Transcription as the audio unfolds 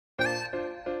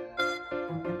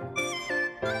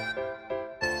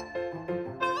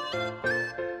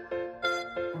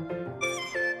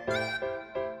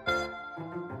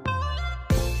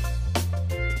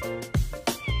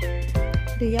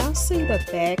Do y'all see the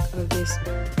back of this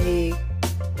wig?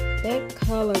 That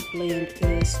color blend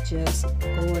is just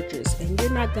gorgeous, and you're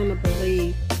not gonna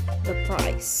believe the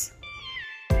price.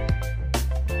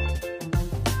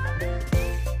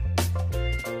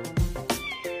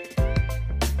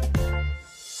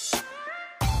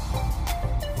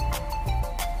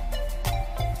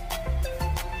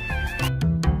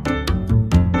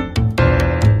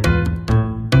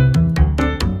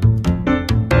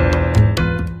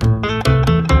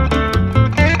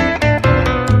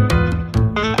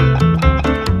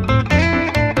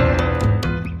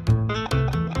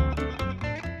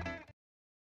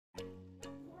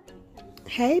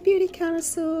 Hey beauty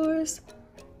connoisseurs,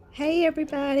 hey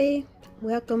everybody,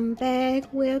 welcome back,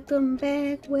 welcome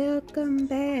back, welcome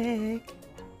back.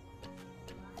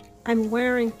 I'm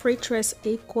wearing Pre-Tress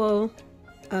Equal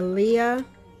Aaliyah,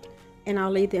 and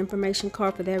I'll leave the information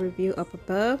card for that review up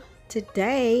above.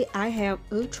 Today I have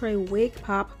Outre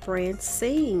Wigpop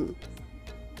Francine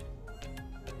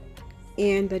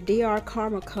in the DR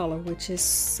Caramel color, which is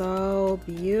so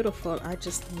beautiful. I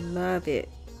just love it.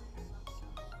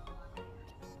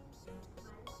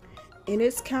 And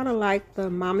it's kind of like the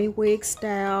mommy wig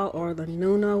style or the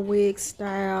Nuna wig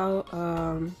style.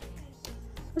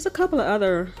 There's a couple of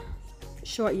other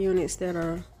short units that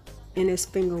are in this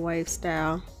finger wave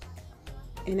style.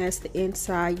 And that's the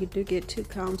inside. You do get 2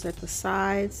 combs at the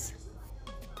sides,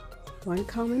 1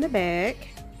 comb in the back,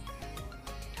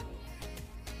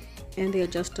 and the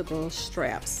adjustable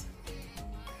straps,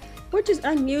 which is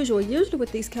unusual. Usually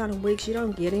with these kind of wigs you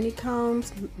don't get any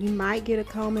combs. You might get a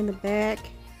comb in the back.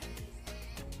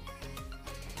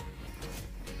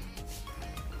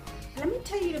 Let me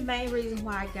tell you the main reason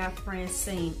why I got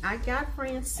Francine. I got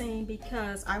Francine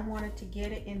because I wanted to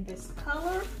get it in this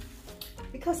color,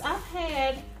 because I've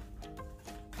had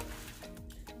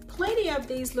plenty of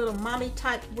these little mommy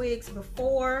type wigs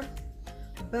before,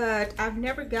 but I've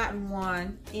never gotten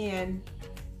one in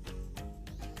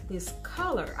this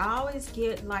color. I always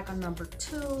get like a number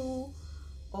 2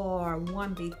 or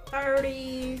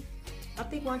 1B30. I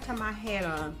think one time I had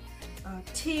a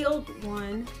teal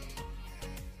one.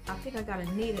 I think I got a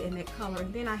Nita in that color,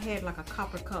 and then I had like a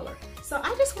copper color. So I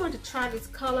just wanted to try this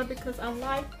color because I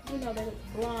like, you know, that it's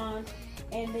blonde,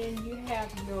 and then you have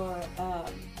your,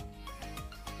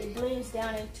 it blends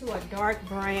down into a dark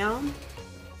brown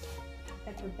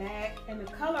at the back. And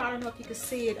the color, I don't know if you can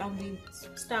see it on the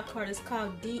stock card, it's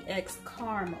called DX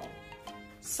Caramel.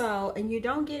 So, and you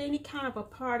don't get any kind of a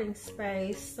parting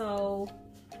space. So,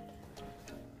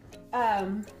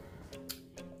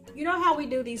 you know how we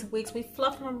do these wigs, we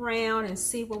fluff them around and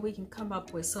see what we can come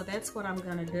up with. So that's what I'm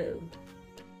gonna do.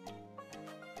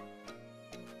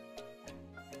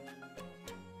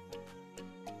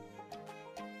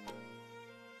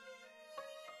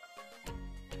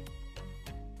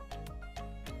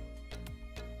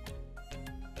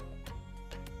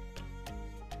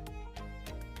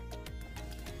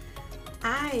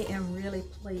 I am really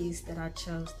pleased that I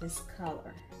chose this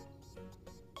color.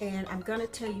 And I'm gonna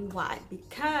tell you why.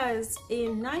 Because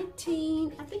in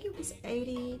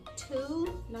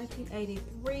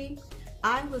 1983,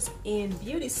 I was in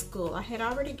beauty school. I had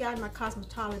already gotten my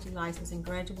cosmetology license and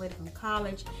graduated from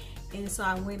college. And so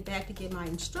I went back to get my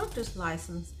instructor's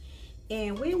license.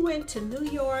 And we went to New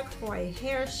York for a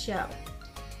hair show.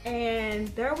 And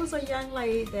there was a young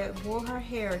lady that wore her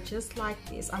hair just like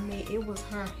this. I mean, it was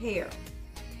her hair,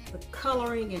 the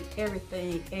coloring and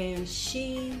everything. And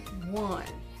she won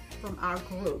from our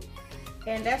group,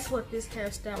 and that's what this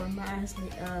hairstyle reminds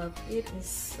me of. It is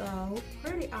so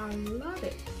pretty. I love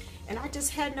it, and I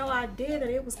just had no idea that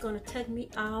it was going to take me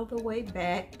all the way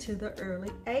back to the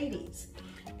early 80s.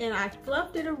 And I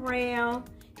fluffed it around,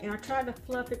 and I tried to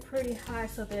fluff it pretty high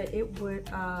so that it would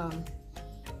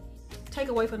take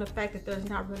away from the fact that there's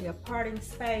not really a parting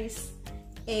space.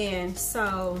 And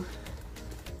so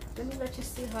let me let you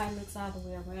see how it looks all the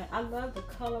way around. I love the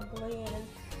color blend.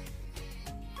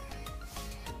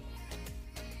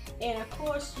 And of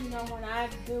course, you know, when I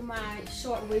do my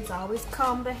short wigs, I always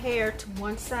comb the hair to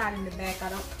one side in the back. I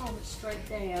don't comb it straight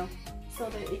down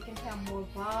so that it can have more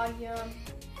volume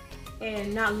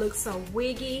and not look so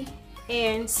wiggy.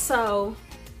 And so,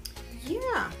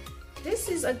 yeah, this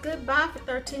is a good buy for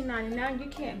 $13.99. You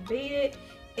can't beat it.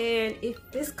 And if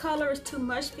this color is too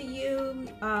much for you,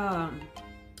 I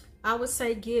would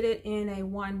say get it in a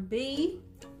 1B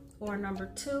or number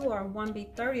 2 or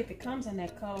 1B30 if it comes in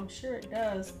that color. I'm sure it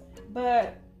does.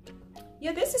 But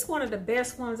yeah, this is one of the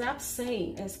best ones I've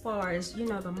seen as far as, you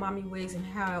know, the mommy wigs and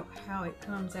how it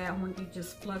comes out when you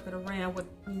just fluff it around with,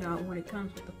 you know, when it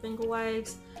comes with the finger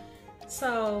waves.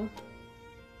 So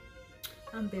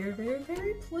I'm very, very,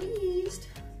 very pleased.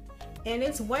 And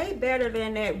it's way better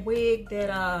than that wig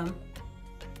that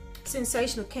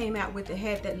Sensational came out with that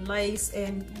had that lace,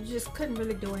 and you just couldn't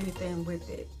really do anything with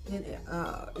it. And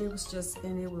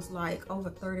it was like over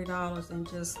 $30 and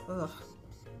just ugh.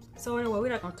 So anyway, we're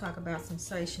not gonna talk about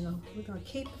Sensational. We're gonna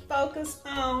keep the focus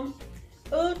on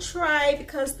Outre,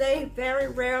 because they very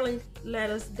rarely let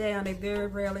us down. They very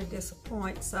rarely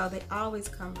disappoint, so they always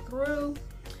come through.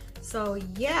 So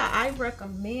yeah, I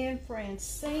recommend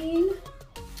Francine.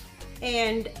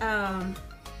 And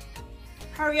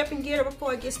hurry up and get her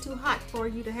before it gets too hot for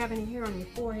you to have any hair on your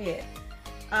forehead.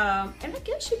 And I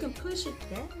guess you can push it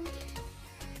back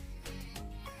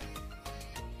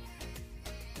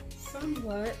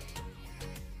somewhat.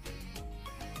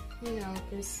 You know, if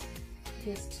this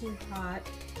gets too hot,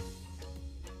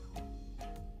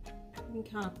 you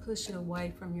can kind of push it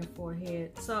away from your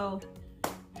forehead. So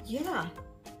yeah,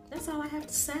 that's all I have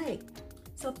to say.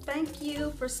 So thank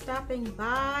you for stopping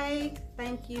by.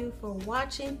 Thank you for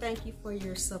watching. Thank you for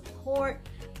your support.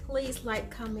 Please like,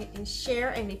 comment, and share.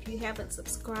 And if you haven't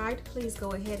subscribed, please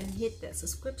go ahead and hit that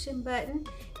subscription button.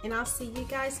 And I'll see you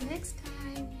guys next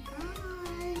time.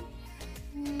 Bye.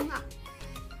 Mwah.